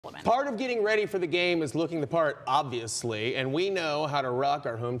element. Part of getting ready for the game is looking the part, obviously, and we know how to rock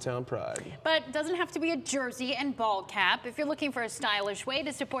our hometown pride. But it doesn't have to be a jersey and ball cap. If you're looking for a stylish way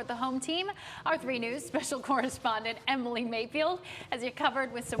to support the home team, our 3 News special correspondent Emily Mayfield has you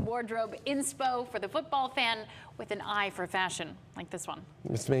covered with some wardrobe inspo for the football fan with an eye for fashion, like this one.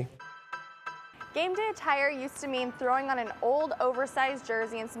 It's me. Game day attire used to mean throwing on an old, oversized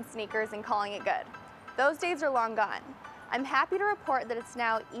jersey and some sneakers and calling it good. Those days are long gone. I'm happy to report that it's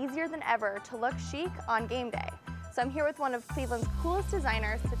now easier than ever to look chic on game day. So I'm here with one of Cleveland's coolest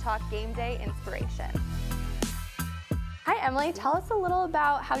designers to talk game day inspiration. Hi Emily, tell us a little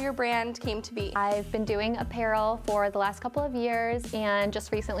about how your brand came to be. I've been doing apparel for the last couple of years and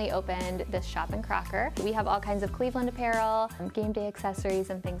just recently opened this shop in Crocker. We have all kinds of Cleveland apparel, game day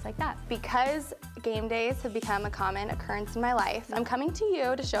accessories, and things like that. Because game days have become a common occurrence in my life, I'm coming to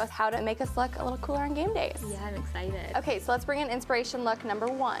you to show us how to make us look a little cooler on game days. Yeah, I'm excited. Okay, so let's bring in inspiration look number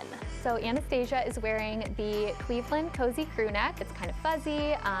 1. So Anastasia is wearing the Cleveland Cozy Crew Neck. It's kind of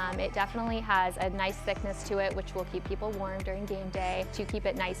fuzzy. It definitely has a nice thickness to it, which will keep people warm during game day to keep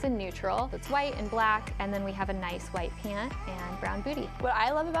it nice and neutral. It's white and black, and then we have a nice white pant and brown bootie. What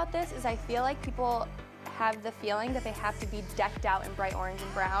I love about this is I feel like people have the feeling that they have to be decked out in bright orange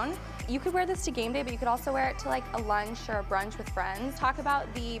and brown. You could wear this to game day, but you could also wear it to like a lunch or a brunch with friends. Talk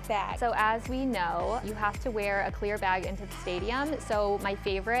about the bag. So as we know, you have to wear a clear bag into the stadium. So my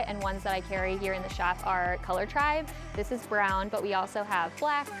favorite and ones that I carry here in the shop are Color Tribe. This is brown, but we also have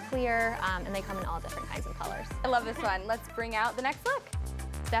black, clear, and they come in all different kinds of colors. I love this one. Let's bring out the next look.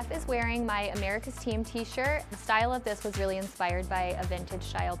 Steph is wearing my America's Team t-shirt. The style of this was really inspired by a vintage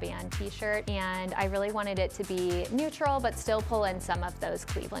style band t-shirt, and I really wanted it to be neutral but still pull in some of those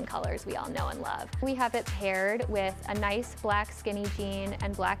Cleveland colors we all know and love. We have it paired with a nice black skinny jean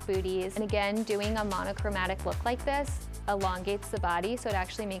and black booties, and again, doing a monochromatic look like this elongates the body, so it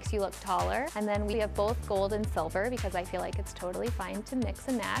actually makes you look taller. And then we have both gold and silver because I feel like it's totally fine to mix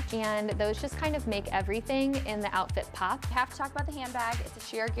and match, and those just kind of make everything in the outfit pop. You have to talk about the handbag. It's a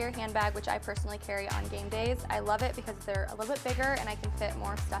sheer gear handbag, which I personally carry on game days. I love it because they're a little bit bigger and I can fit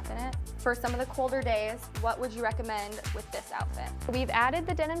more stuff in it. For some of the colder days, what would you recommend with this outfit? We've added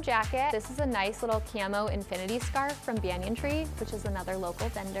the denim jacket. This is a nice little camo infinity scarf from Banyan Tree, which is another local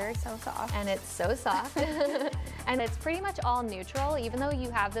vendor. So soft. And it's so soft. And it's pretty much all neutral. Even though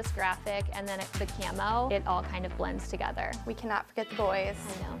you have this graphic and then the camo, it all kind of blends together. We cannot forget the boys.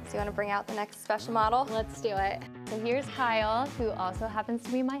 I know. So you want to bring out the next special model? Let's do it. So here's Kyle, who also happens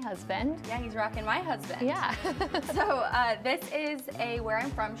to be my husband. Yeah, he's rocking my husband. Yeah. So this is a Where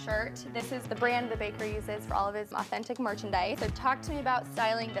I'm From shirt. This is the brand the baker uses for all of his authentic merchandise. So talk to me about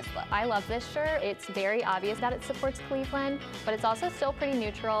styling this look. I love this shirt. It's very obvious that it supports Cleveland, but it's also still pretty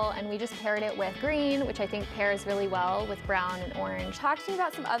neutral, and we just paired it with green, which I think pairs really well with brown and orange. Talk to me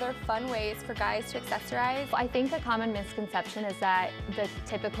about some other fun ways for guys to accessorize. I think a common misconception is that the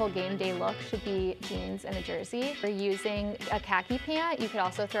typical game day look should be jeans and a jersey. If you're using a khaki pant, you could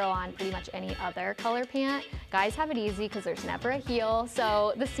also throw on pretty much any other color pant. Guys have it easy because there's never a heel,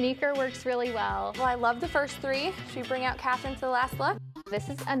 so the sneaker works really well. Well, I love the first 3. Should we bring out Catherine for the last look? This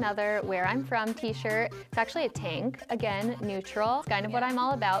is another Where I'm From t-shirt. It's actually a tank, again, neutral. It's kind of what I'm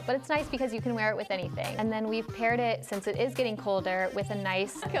all about, but it's nice because you can wear it with anything. And then we've paired it, since it is getting colder, with a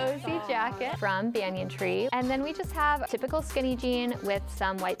nice cozy jacket from Banyan Tree. And then we just have a typical skinny jean with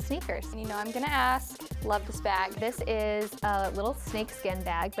some white sneakers. And you know I'm gonna ask, love this bag. This is a little snakeskin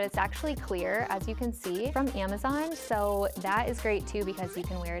bag, but it's actually clear, as you can see, from Amazon. So that is great too because you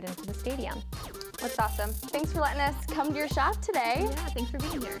can wear it into the stadium. That's awesome. Thanks for letting us come to your shop today. Yeah, thanks for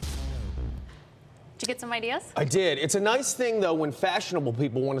being here. Did you get some ideas? I did. It's a nice thing, though, when fashionable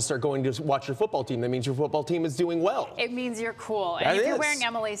people want to start going to watch your football team. That means your football team is doing well. It means you're cool. That And if is. you're wearing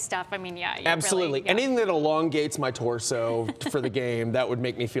Emily's stuff, I mean, yeah. Absolutely. Really, yeah. Anything that elongates my torso for the game, that would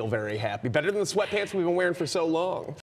make me feel very happy. Better than the sweatpants we've been wearing for so long.